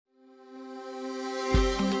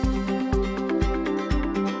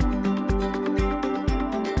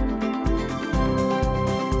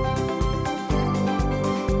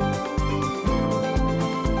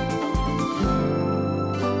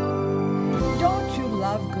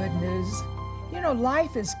love good news. You know,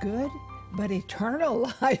 life is good, but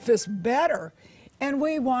eternal life is better. And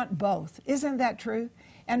we want both. Isn't that true?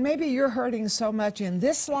 And maybe you're hurting so much in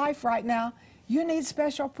this life right now, you need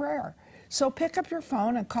special prayer. So pick up your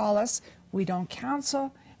phone and call us. We don't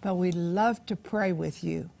counsel, but we love to pray with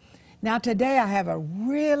you. Now today I have a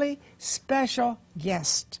really special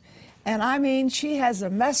guest. And I mean, she has a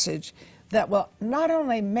message that will not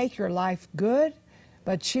only make your life good,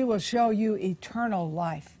 but she will show you eternal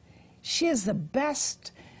life. She is the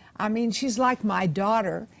best. I mean, she's like my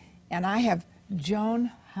daughter, and I have Joan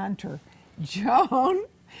Hunter. Joan,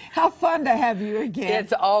 how fun to have you again.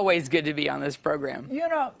 It's always good to be on this program. You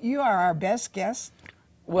know, you are our best guest.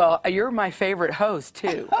 Well, you're my favorite host,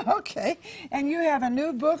 too. Okay. And you have a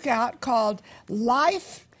new book out called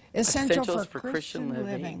Life Essentials for Christian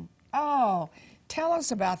Living. Oh, tell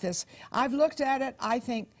us about this. I've looked at it. I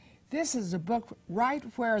think this is a book right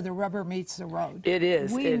where the rubber meets the road. It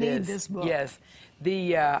is. We need this book. Yes.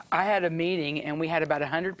 I had a meeting, and we had about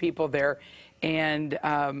 100 people there, and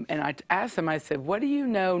I asked them, I said, what do you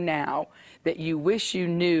know now that you wish you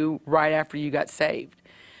knew right after you got saved?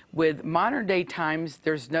 With modern day times,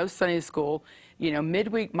 there's no Sunday school. You know,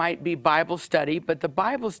 midweek might be Bible study, but the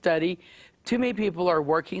Bible study, too many people are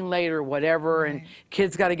working late or whatever, and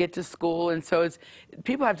kids got to get to school, and so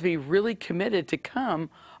people have to be really committed to come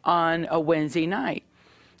on a Wednesday night.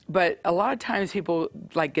 But a lot of times people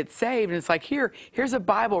get saved, and it's like, here's a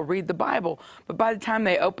Bible, read the Bible. But by the time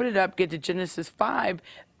they open it up, get to Genesis 5,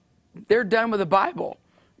 they're done with the Bible.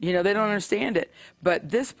 You know, they don't understand it. But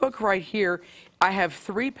this book right here, I have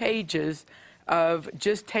 3 pages of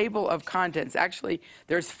just table of contents. Actually,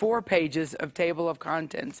 there's 4 pages of table of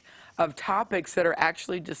contents of topics that are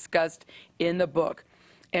actually discussed in the book.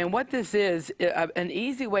 And what this is, an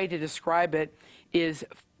easy way to describe it is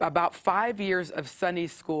about 5 years of Sunday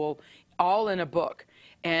school all in a book.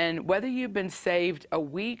 And whether you've been saved a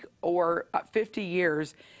week or 50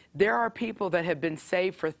 years, there are people that have been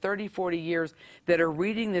saved for 30, 40 years that are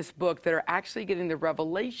reading this book that are actually getting the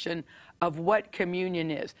revelation of what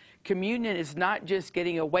communion is. Communion is not just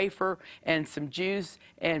getting a wafer and some juice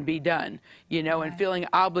and be done, you know, and feeling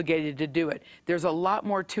obligated to do it. There's a lot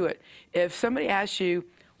more to it. If somebody asks you,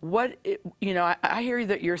 I hear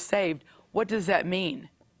that you're saved, what does that mean?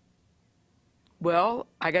 Well,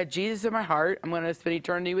 I got Jesus in my heart. I'm going to spend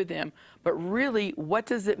eternity with him. But really, what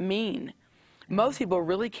does it mean? Most people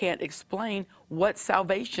really can't explain what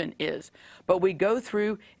salvation is. But we go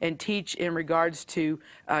through and teach in regards to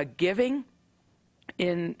giving,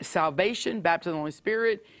 in salvation, baptism of the Holy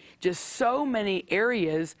Spirit, just so many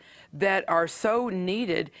areas that are so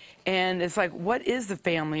needed. And it's like, what is the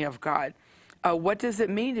family of God? What does it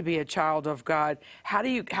mean to be a child of God? How do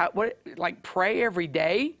you, pray every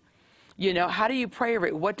day? You know, how do you pray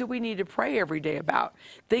what do we need to pray every day about?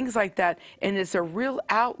 Things like that. And it's a real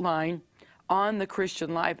outline on the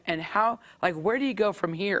Christian life and how, where do you go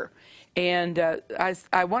from here? And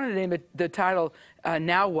I wanted to name the title,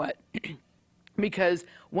 Now What? Because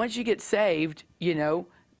once you get saved, you know,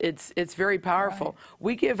 it's very powerful. Right.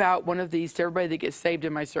 We give out one of these to everybody that gets saved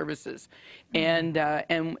in my services, and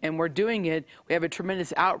we're doing it. We have a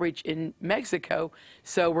tremendous outreach in Mexico,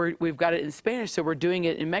 so we've got it in Spanish. So we're doing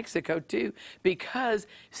it in Mexico too, because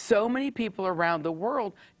so many people around the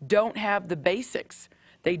world don't have the basics.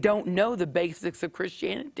 They don't know the basics of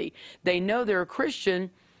Christianity. They know they're a Christian,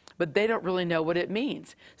 but they don't really know what it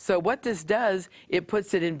means. So what this does, it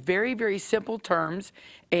puts it in very, very simple terms,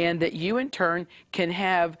 and that you in turn can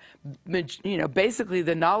have, you know, basically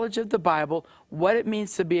the knowledge of the Bible, what it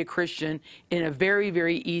means to be a Christian in a very,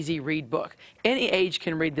 very easy read book. Any age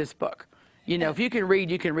can read this book. You know, if you can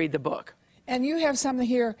read the book. And you have something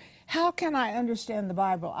here, how can I understand the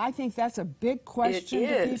Bible? I think that's a big question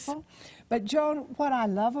to people. But Joan, what I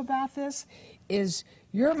love about this is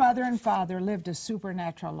your mother and father lived a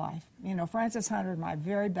supernatural life. You know, Francis Hunter, my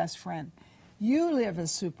very best friend. You live a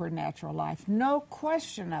supernatural life, no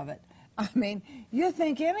question of it. I mean, you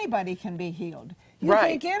think anybody can be healed. You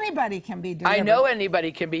think anybody can be delivered. I know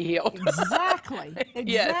anybody can be healed. Exactly,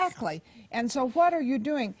 exactly. Yes. And so what are you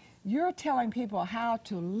doing? You're telling people how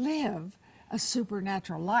to live a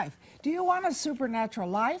supernatural life. Do you want a supernatural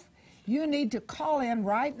life? You need to call in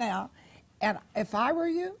right now. And if I were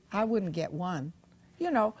you, I wouldn't get one. You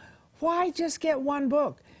know, why just get one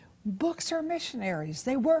book? Books are missionaries.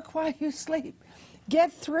 They work while you sleep.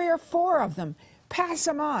 Get 3 or 4 of them. Pass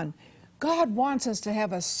them on. God wants us to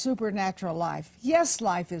have a supernatural life. Yes,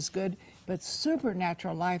 life is good, but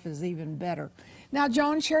supernatural life is even better. Now,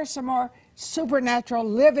 Joan, share some more supernatural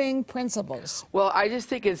living principles. Well, I just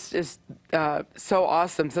think it's just so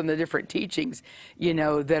awesome, some of the different teachings,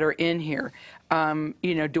 that are in here.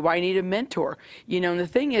 Do I need a mentor? And the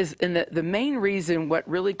thing is, and the main reason what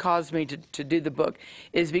really caused me to do the book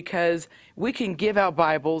is because we can give out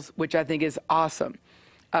Bibles, which I think is awesome,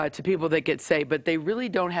 to people that get saved, but they really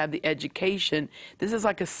don't have the education. This is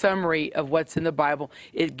like a summary of what's in the Bible.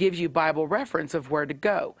 It gives you Bible reference of where to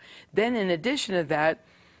go. Then in addition to that,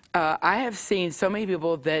 I have seen so many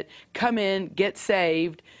people that come in, get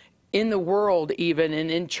saved, in the world even,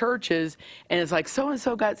 and in churches, and it's like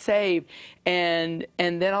so-and-so got saved, and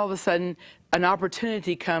then all of a sudden an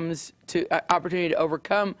opportunity to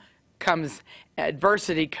overcome comes,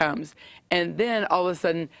 adversity comes, and then all of a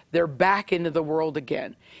sudden they're back into the world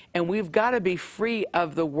again. And we've got to be free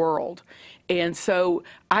of the world. And so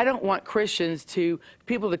I don't want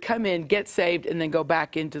people to come in, get saved, and then go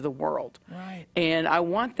back into the world. Right. And I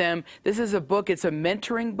want them, this is a book, it's a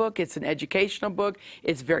mentoring book, it's an educational book,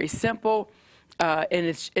 it's very simple, and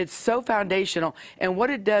it's so foundational. And what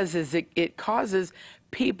it does is it causes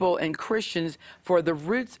people and Christians for the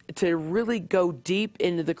roots to really go deep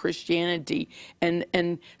into the Christianity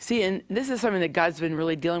and see, and this is something that God's been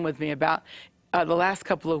really dealing with me about the last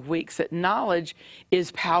couple of weeks, that knowledge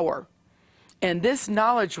is power. And this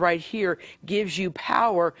knowledge right here gives you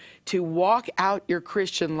power to walk out your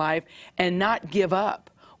Christian life and not give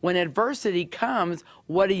up. When adversity comes,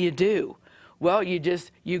 what do? Well, you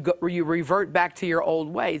revert back to your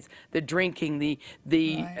old ways, the drinking, the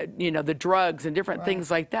Right. The drugs and different Right.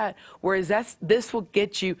 things like that. Whereas this will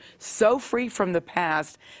get you so free from the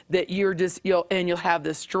past that you'll have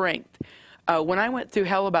the strength. When I went through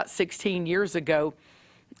hell about 16 years ago,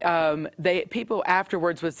 people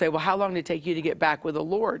afterwards would say, well, how long did it take you to get back with the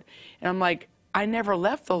Lord? And I'm like, I never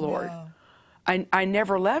left the Lord. No. I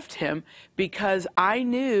never left him because I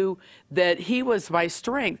knew that he was my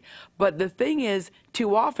strength. But the thing is,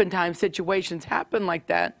 too oftentimes situations happen like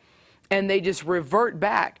that and they just revert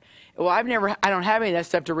back. Well, I don't have any of that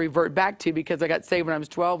stuff to revert back to because I got saved when I was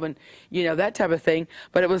 12 and, that type of thing.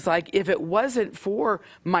 But it was like, if it wasn't for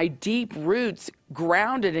my deep roots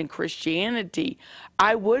grounded in Christianity,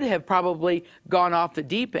 I would have probably gone off the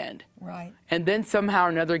deep end. Right. And then somehow or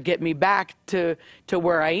another get me back to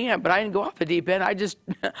where I am. But I didn't go off the deep end. I just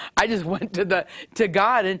went to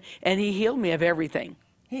God and he healed me of everything.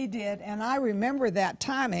 He did, and I remember that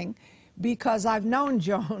timing because I've known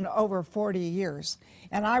Joan over 40 years.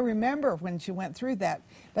 And I remember when she went through that.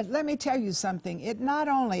 But let me tell you something. It not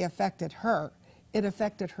only affected her, it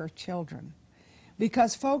affected her children.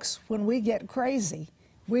 Because, folks, when we get crazy,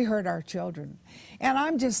 we hurt our children. And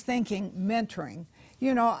I'm just thinking mentoring.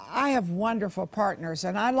 I have wonderful partners,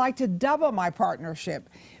 and I'd like to double my partnership.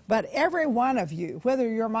 But every one of you, whether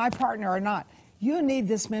you're my partner or not, you need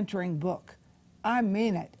this mentoring book. I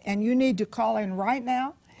mean it. And you need to call in right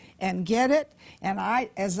now and get it. And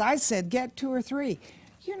as I said, get 2 or 3.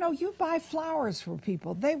 You buy flowers for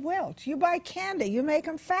people, they wilt. You buy candy, you make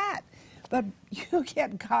them fat. But you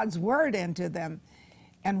get God's word into them.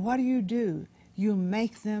 And what do? You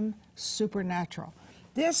make them supernatural.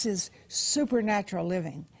 This is supernatural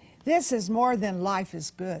living. This is more than life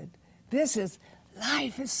is good.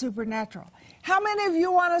 Life is supernatural. How many of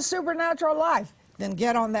you want a supernatural life? Then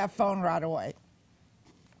get on that phone right away.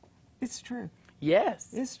 It's true. Yes.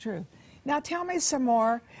 It's true. Now tell me some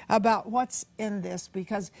more about what's in this,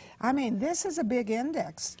 because, this is a big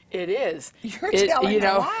index. It is. You're telling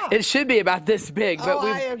a lot. It should be about this big, but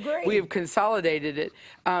I agree. we've consolidated it.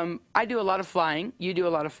 I do a lot of flying. You do a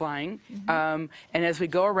lot of flying. Mm-hmm. And as we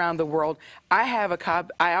go around the world, I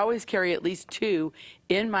always carry at least 2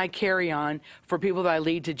 in my carry-on for people that I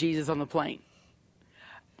lead to Jesus on the plane.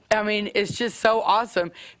 It's just so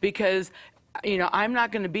awesome because I'm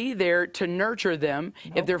not going to be there to nurture them.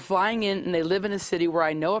 Nope. If they're flying in and they live in a city where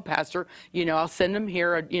I know a pastor, I'll send them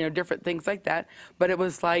here, different things like that. But it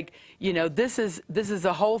was like, this is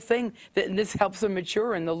a whole thing and this helps them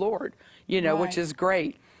mature in the Lord, Right. which is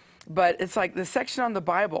great. But it's like the section on the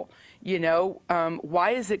Bible,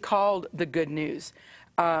 why is it called the Good News?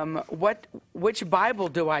 Which Bible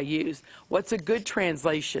do I use? What's a good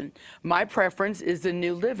translation? My preference is the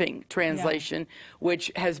New Living Translation,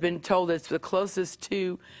 which has been told it's the closest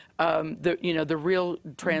to the real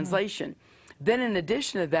translation. Mm-hmm. Then in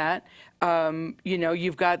addition to that, you know,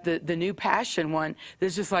 you've got the New Passion one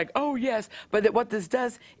that's just like, oh, yes. But what this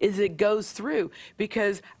does is it goes through,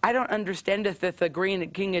 because I don't understand the green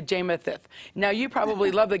King of Jametheth. Now, you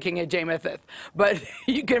probably love the King of Jametheth, but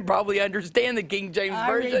you can probably understand the King James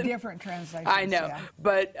Version. I read different translations. I know.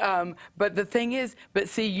 Yeah. But the thing is, but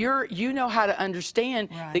see, you know how to understand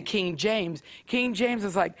the King James. King James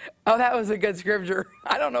is like, oh, that was a good scripture.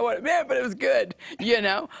 I don't know what it meant, but it was good, you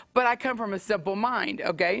know. But I come from a simple mind,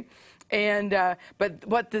 okay? And but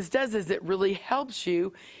what this does is it really helps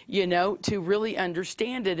you, you know, to really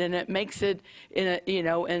understand it, and it makes it in a, you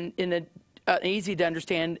know, in a easy to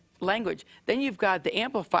understand language. Then you've got the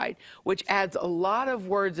Amplified, which adds a lot of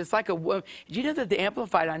words. It's like a woman. Did you know that the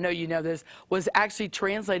Amplified, I know you know this, was actually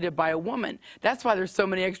translated by a woman? That's why there's so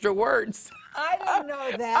many extra words. I didn't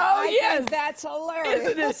know that. Oh, yes. Think that's hilarious.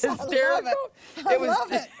 Isn't it hysterical? I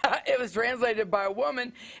love it. It was translated by a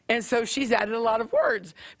woman, and so she's added a lot of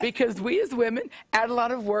words, because we as women add a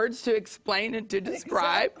lot of words to explain and to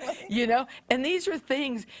describe, you know. And these are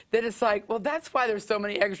things that it's like, well, that's why there's so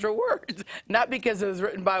many extra words, not because it was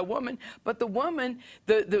written by a woman, but the woman,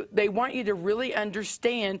 they want you to really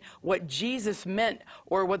understand what Jesus meant,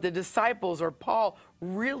 or what the disciples or Paul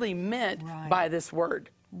really meant by this word.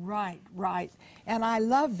 Right. And I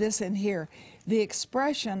love this in here, the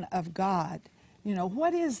expression of God. You know,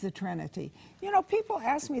 what is the Trinity? You know, people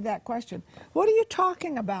ask me that question. What are you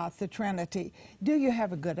talking about, the Trinity? Do you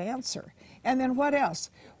have a good answer? And then what else?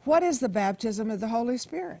 What is the baptism of the Holy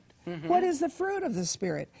Spirit? What is the fruit of the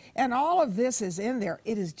Spirit? And all of this is in there.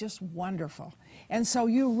 It is just wonderful. And so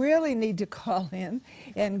you really need to call in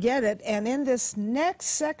and get it. And in this next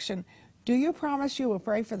section, do you promise you will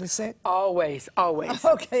pray for the sick? Always.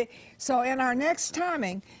 Okay, so in our next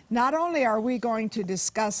timing, not only are we going to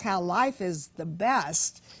discuss how life is the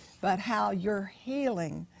best, but how your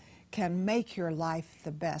healing can make your life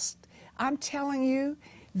the best. I'm telling you,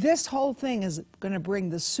 this whole thing is going to bring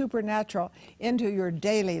the supernatural into your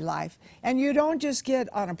daily life. And you don't just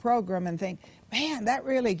get on a program and think, man, that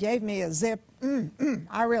really gave me a zip.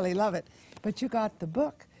 I really love it. But you got the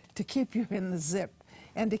book to keep you in the zip,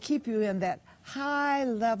 and to keep you in that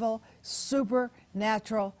high-level,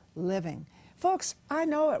 supernatural living. Folks, I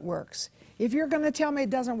know it works. If you're going to tell me it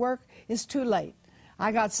doesn't work, it's too late.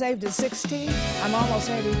 I got saved at 16. I'm almost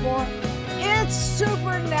 84. It's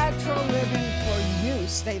supernatural living for you.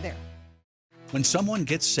 Stay there. When someone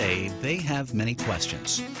gets saved, they have many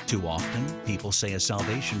questions. Too often, people say a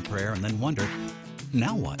salvation prayer and then wonder,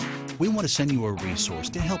 now what? We want to send you a resource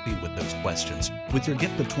to help you with those questions. With your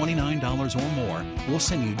gift of $29 or more, we'll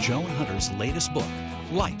send you Joan Hunter's latest book,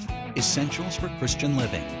 Life: Essentials for Christian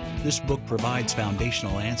Living. This book provides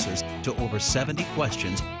foundational answers to over 70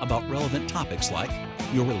 questions about relevant topics like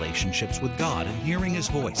your relationships with God and hearing His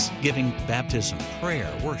voice, giving, baptism,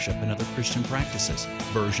 prayer, worship, and other Christian practices,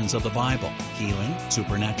 versions of the Bible, healing,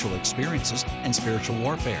 supernatural experiences, and spiritual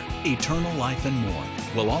warfare, eternal life, and more.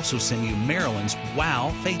 We'll also send you Marilyn's Wow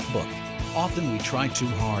Faith book. Often we try too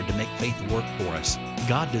hard to make faith work for us.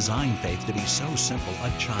 God designed faith to be so simple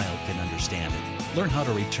a child can understand it. Learn how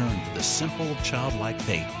to return to the simple, childlike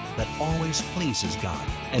faith that always pleases God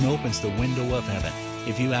and opens the window of heaven.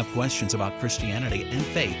 If you have questions about Christianity and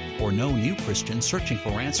faith, or know new Christians searching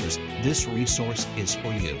for answers, this resource is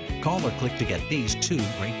for you. Call or click to get these 2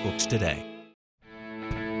 great books today.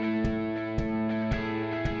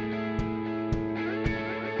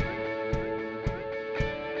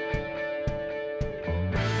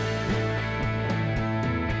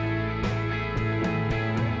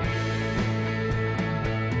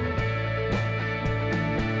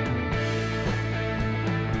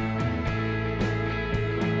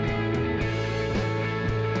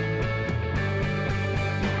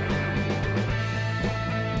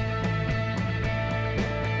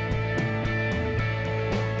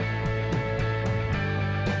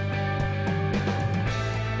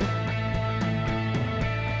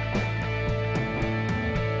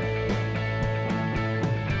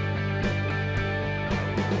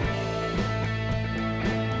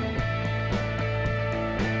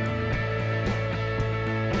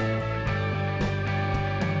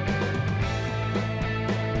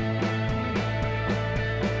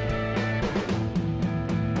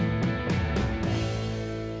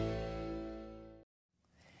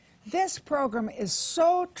 This program is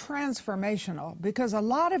so transformational because a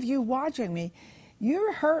lot of you watching me,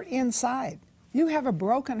 you're hurt inside. You have a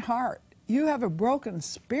broken heart. You have a broken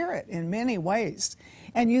spirit in many ways.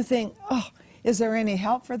 And you think, oh, is there any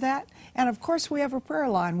help for that? And of course we have a prayer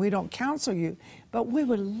line. We don't counsel you, but we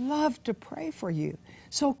would love to pray for you.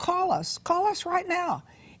 So call us right now.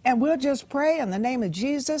 And we'll just pray in the name of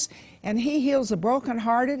Jesus, and he heals the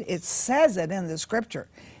brokenhearted. It says it in the scripture,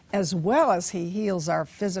 as well as he heals our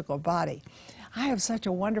physical body. I have such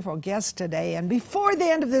a wonderful guest today, and before the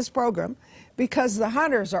end of this program, because the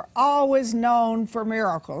Hunters are always known for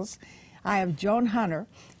miracles, I have Joan Hunter,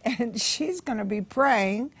 and she's going to be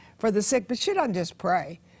praying for the sick, but she doesn't just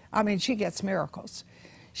pray. I mean, she gets miracles.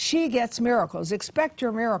 She gets miracles. Expect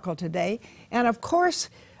your miracle today. And of course,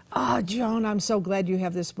 oh, Joan, I'm so glad you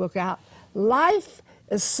have this book out, Life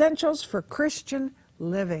Essentials for Christian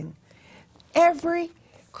Living. Every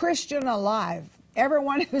Christian alive,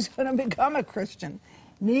 everyone who's going to become a Christian,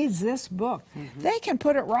 needs this book. They can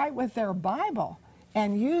put it right with their Bible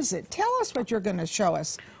and use it. Tell us what you're going to show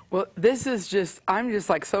us. Well, this is just, I'm just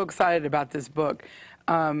like so excited about this book,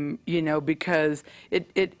 you know, because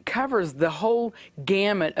it covers the whole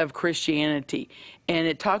gamut of Christianity. And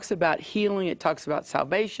it talks about healing, it talks about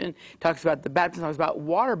salvation, it talks about the baptism, it talks about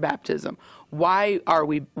water baptism. Why are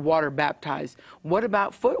we water baptized? What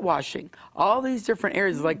about foot washing? All these different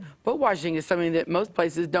areas, like foot washing is something that most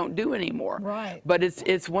places don't do anymore. Right. But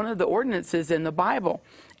it's one of the ordinances in the Bible.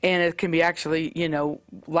 And it can be actually, you know,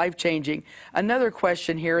 life-changing. Another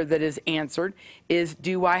question here that is answered is,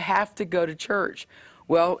 do I have to go to church?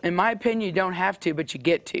 Well, in my opinion, you don't have to, but you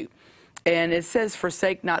get to. And it says,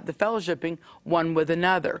 forsake not the fellowshipping one with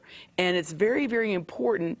another. And it's very, very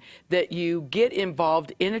important that you get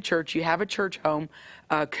involved in a church. You have a church home,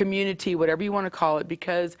 community, whatever you want to call it,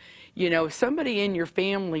 because, you know, if somebody in your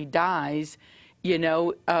family dies, you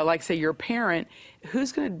know, like say your parent,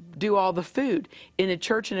 who's going to do all the food? In a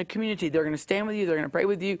church, in a community, they're going to stand with you, they're going to pray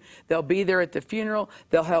with you, they'll be there at the funeral,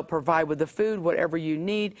 they'll help provide with the food, whatever you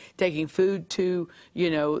need, taking food to,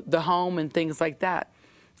 you know, the home and things like that.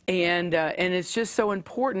 And it's just so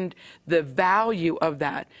important, the value of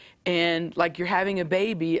that. And like you're having a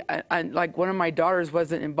baby, like one of my daughters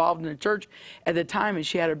wasn't involved in the church at the time, and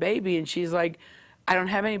she had a baby, and she's like, I don't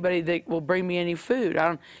have anybody that will bring me any food.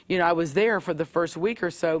 You know, I was there for the first week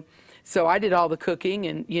or so, so I did all the cooking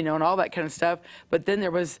and, you know, and all that kind of stuff. But then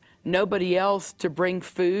there was nobody else to bring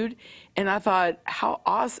food, and I thought, how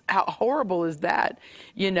awesome, how horrible is that,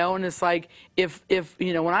 you know? And it's like, if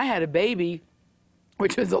you know, when I had a baby,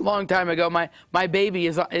 which was a long time ago, my baby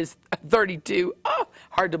is 32. Oh,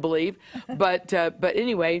 hard to believe, but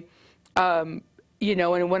anyway, you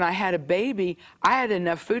know, and when I had a baby, I had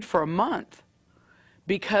enough food for a month.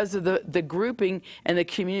 Because of the grouping and the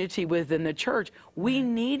community within the church. We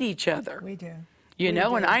need each other. We do. You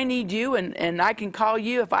know, and I need you, and I can call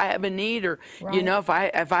you if I have a need, or, you know, if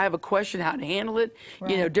I have a question how to handle it,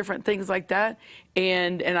 you know, different things like that.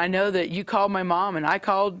 And I know that you called my mom, and I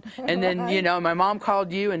called, and then, you know, my mom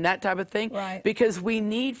called you, and that type of thing. Right. Because we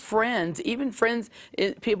need friends, even friends,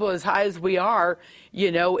 people as high as we are,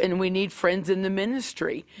 you know, and we need friends in the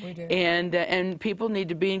ministry. We do. And people need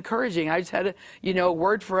to be encouraging. I just had a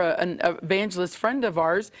word for an evangelist friend of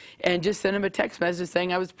ours, and just sent him a text message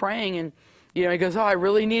saying I was praying, and you know, he goes, oh, I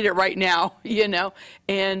really need it right now, you know,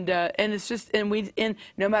 and it's just, and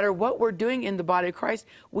no matter what we're doing in the body of Christ,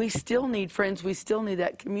 we still need friends, we still need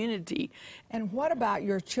that community. And what about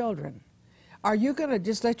your children? Are you going to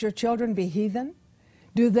just let your children be heathen?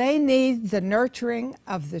 Do they need the nurturing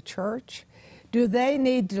of the church? Do they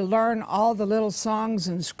need to learn all the little songs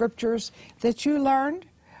and scriptures that you learned?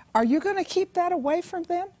 Are you going to keep that away from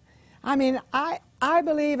them? I mean, I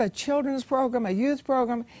believe a children's program, a youth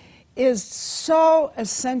program, is so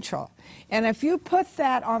essential. And if you put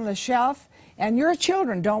that on the shelf and your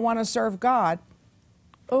children don't want to serve God,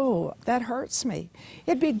 oh, that hurts me.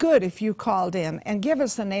 It'd be good if you called in and give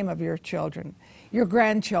us the name of your children, your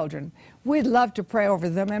grandchildren. We'd love to pray over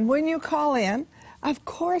them. And when you call in, of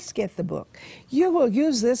course, get the book. You will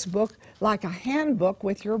use this book like a handbook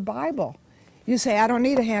with your Bible. You say, I don't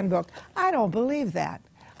need a handbook. I don't believe that.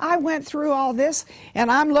 I went through all this,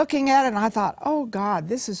 and I'm looking at it, and I thought, oh, God,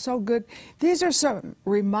 this is so good. These are some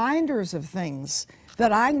reminders of things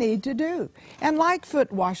that I need to do. And like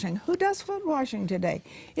foot washing, who does foot washing today?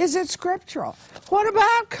 Is it scriptural? What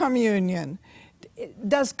about communion?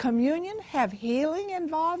 Does communion have healing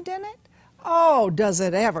involved in it? Oh, does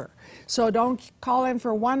it ever? So don't call in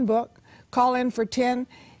for one book, call in for 10,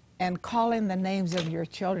 and call in the names of your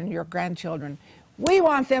children, your grandchildren. We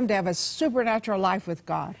want them to have a supernatural life with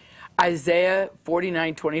God. Isaiah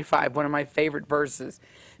 49:25, one of my favorite verses.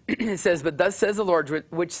 It says, but thus says the Lord,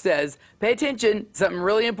 which says, pay attention, something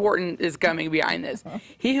really important is coming behind this.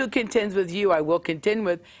 He who contends with you, I will contend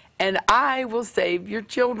with, and I will save your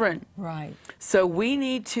children. Right. So we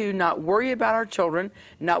need to not worry about our children,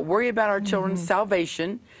 not worry about our children's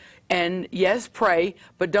salvation, And yes, pray,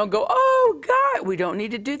 but don't go, oh, God, we don't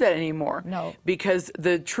need to do that anymore. No. Because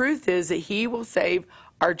the truth is that he will save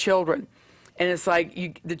our children. And it's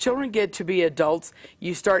like the children get to be adults.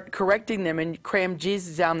 You start correcting them and cram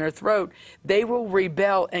Jesus down their throat. They will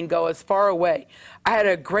rebel and go as far away. I had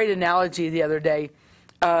a great analogy the other day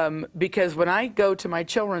because when I go to my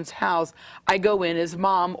children's house, I go in as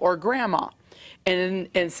mom or grandma.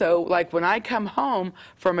 And so, like, when I come home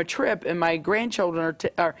from a trip and my grandchildren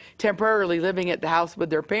are temporarily living at the house with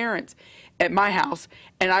their parents, at my house,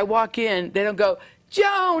 and I walk in, they don't go,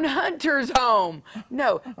 Joan Hunter's home.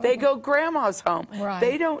 No, they go grandma's home. Right.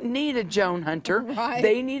 They don't need a Joan Hunter. Right.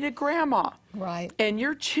 They need a grandma. Right. And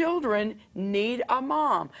your children need a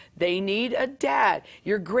mom. They need a dad.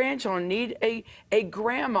 Your grandchildren need a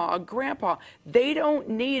grandma, a grandpa. They don't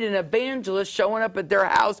need an evangelist showing up at their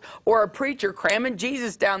house or a preacher cramming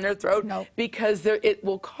Jesus down their throat. Nope. Because it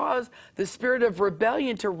will cause the spirit of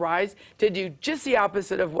rebellion to rise to do just the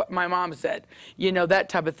opposite of what my mom said. You know, that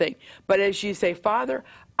type of thing. But as you say, Father,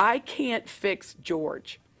 I can't fix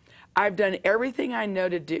George. I've done everything I know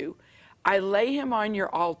to do. I lay him on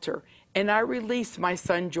your altar, and I release my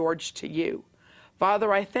son George to you.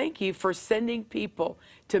 Father, I thank you for sending people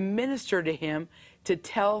to minister to him, to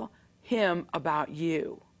tell him about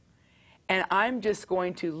you. And I'm just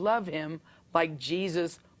going to love him like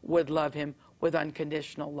Jesus would love him, with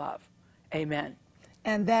unconditional love. Amen.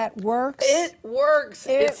 And that works. It works.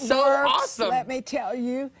 It's so works. awesome. Let me tell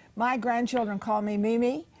you, my grandchildren call me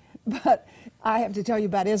Mimi, but I have to tell you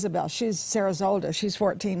about Isabel. She's Sarah's oldest. She's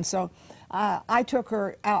 14. So I took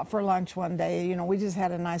her out for lunch one day. You know, we just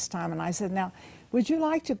had a nice time. And I said, now, would you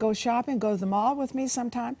like to go shopping, go to the mall with me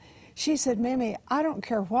sometime? She said, Mimi, I don't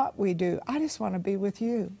care what we do. I just want to be with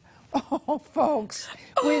you. Oh, folks,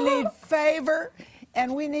 we need favor,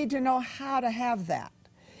 and we need to know how to have that.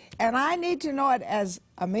 And I need to know it as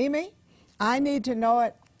a Mimi. I need to know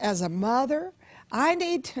it as a mother. I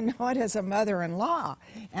need to know it as a mother-in-law.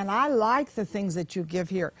 And I like the things that you give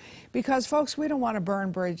here. Because, folks, we don't want to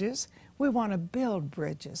burn bridges. We want to build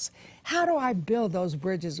bridges. How do I build those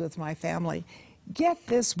bridges with my family? Get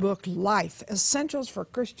this book, Life, Essentials for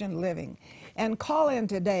Christian Living, and call in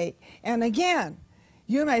today. And again,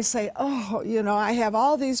 you may say, oh, you know, I have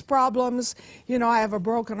all these problems. You know, I have a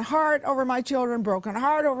broken heart over my children, broken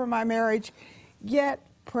heart over my marriage. Get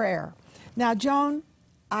prayer. Now, Joan,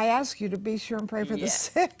 I ask you to be sure and pray for the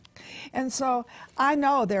sick. And so I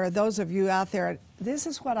know there are those of you out there, this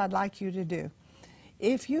is what I'd like you to do.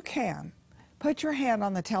 If you can, put your hand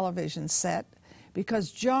on the television set,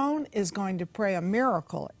 because Joan is going to pray a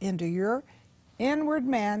miracle into your inward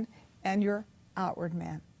man and your outward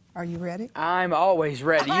man. Are you ready? I'm always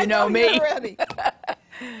ready. You I know me. You're ready.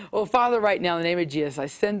 Well, Father, right now, in the name of Jesus, I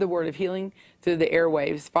send the word of healing through the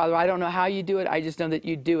airwaves. Father, I don't know how you do it. I just know that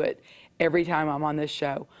you do it every time I'm on this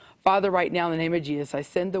show. Father, right now, in the name of Jesus, I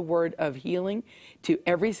send the word of healing to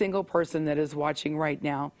every single person that is watching right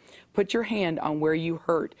now. Put your hand on where you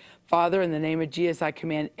hurt. Father, in the name of Jesus, I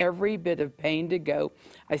command every bit of pain to go.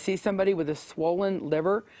 I see somebody with a swollen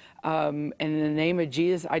liver. And in the name of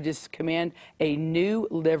Jesus, I just command a new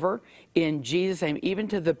liver in Jesus' name, even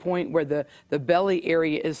to the point where the belly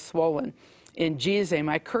area is swollen. In Jesus' name,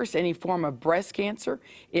 I curse any form of breast cancer.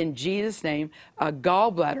 In Jesus' name, a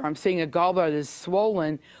gallbladder. I'm seeing a gallbladder that is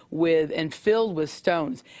swollen with and filled with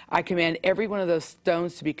stones. I command every one of those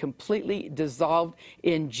stones to be completely dissolved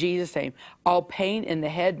in Jesus' name. All pain in the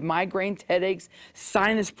head, migraines, headaches,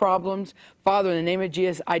 sinus problems. Father, in the name of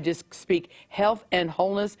Jesus, I just speak health and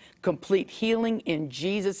wholeness, complete healing in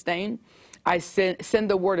Jesus' name. I send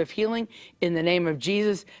the word of healing in the name of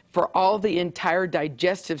Jesus for all the entire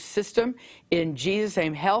digestive system. In Jesus'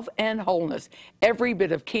 name, health and wholeness. Every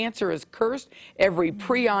bit of cancer is cursed. Every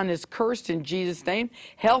prion is cursed in Jesus' name.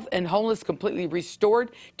 Health and wholeness completely restored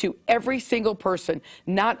to every single person,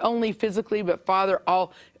 not only physically, but Father,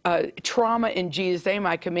 all trauma in Jesus' name.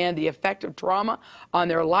 I command the effect of trauma on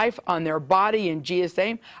their life, on their body in Jesus'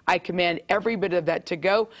 name. I command every bit of that to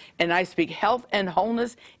go, and I speak health and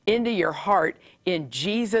wholeness into your heart in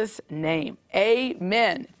Jesus' name.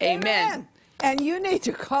 Amen. Amen. And you need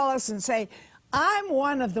to call us and say, I'm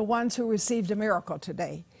one of the ones who received a miracle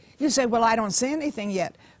today. You say, well, I don't see anything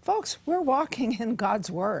yet. Folks, we're walking in God's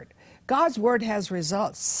Word. God's Word has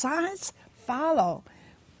results. Signs follow.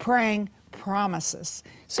 Praying promises.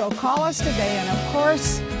 So call us today, and of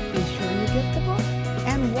course, be sure you get the book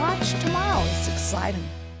and watch tomorrow. It's exciting.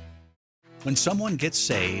 When someone gets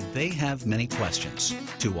saved, they have many questions.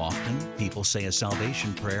 Too often, people say a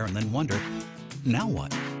salvation prayer and then wonder, now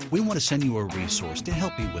what? We want to send you a resource to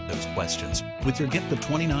help you with those questions. With your gift of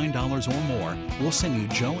 $29 or more, we'll send you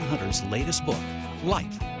Joan Hunter's latest book,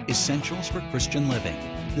 Life, Essentials for Christian Living.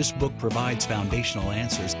 This book provides foundational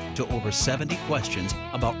answers to over 70 questions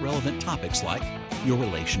about relevant topics like your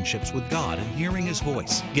relationships with God and hearing His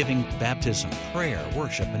voice, giving, baptism, prayer,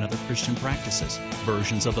 worship, and other Christian practices,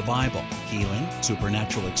 versions of the Bible, healing,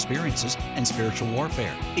 supernatural experiences, and spiritual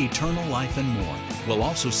warfare, eternal life, and more. We'll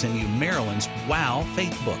also send you Marilyn's Wow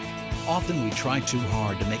Faith book. Often we try too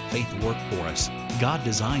hard to make faith work for us. God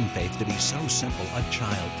designed faith to be so simple a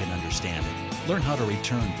child can understand it. Learn how to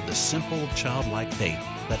return to the simple, childlike faith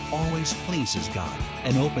that always pleases God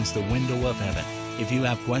and opens the window of heaven. If you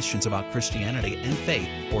have questions about Christianity and faith,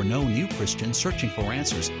 or know new Christians searching for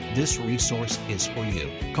answers, this resource is for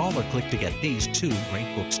you. Call or click to get these 2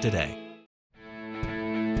 great books today.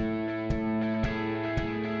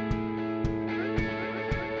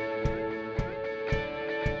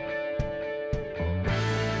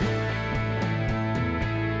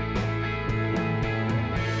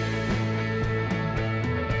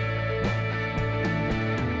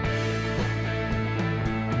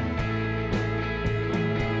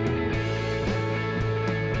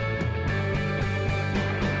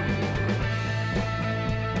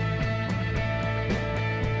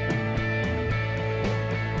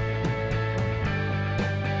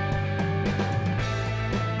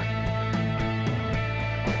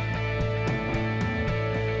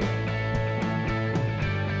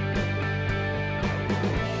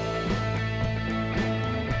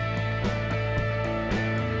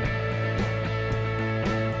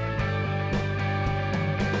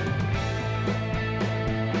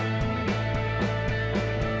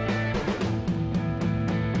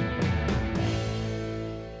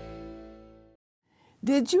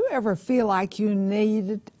 Did you ever feel like you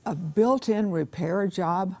needed a built-in repair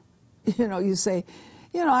job? You say,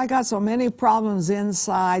 I got so many problems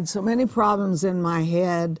inside, so many problems in my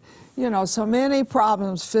head, so many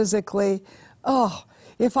problems physically. Oh,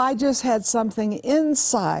 if I just had something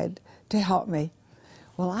inside to help me.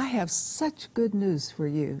 Well, I have such good news for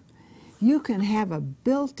you. You can have a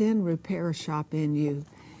built-in repair shop in you,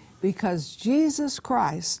 because Jesus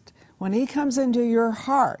Christ, when He comes into your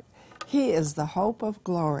heart, He is the hope of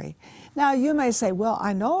glory. Now, you may say, well,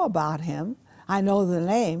 I know about Him. I know the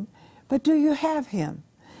name. But do you have Him?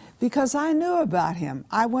 Because I knew about Him.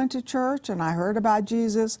 I went to church and I heard about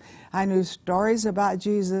Jesus. I knew stories about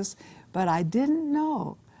Jesus. But I didn't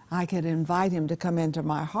know I could invite Him to come into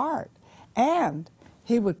my heart. And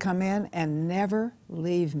He would come in and never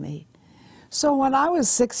leave me. So when I was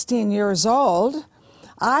 16 years old,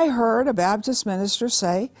 I heard a Baptist minister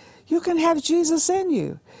say, you can have Jesus in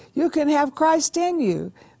you. You can have Christ in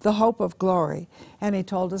you, the hope of glory. And He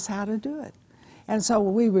told us how to do it. And so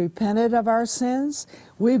we repented of our sins.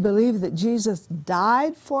 We believed that Jesus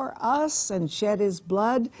died for us and shed His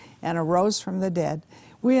blood and arose from the dead.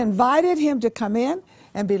 We invited Him to come in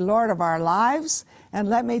and be Lord of our lives. And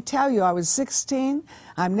let me tell you, I was 16.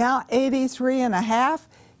 I'm now 83 and a half.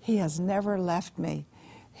 He has never left me.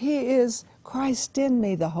 He is Christ in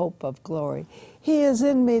me, the hope of glory. He is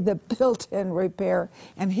in me, the built-in repair,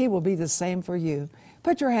 and He will be the same for you.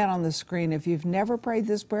 Put your hand on the screen if you've never prayed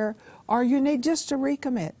this prayer, or you need just to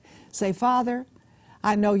recommit. Say, Father,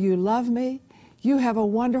 I know You love me. You have a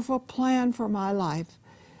wonderful plan for my life.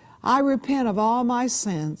 I repent of all my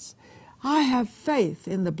sins. I have faith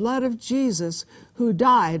in the blood of Jesus, who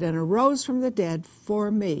died and arose from the dead for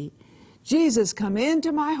me. Jesus, come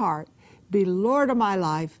into my heart. Be Lord of my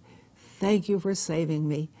life. Thank You for saving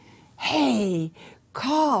me. Hey,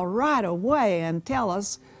 call right away and tell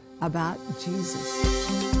us about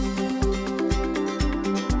Jesus.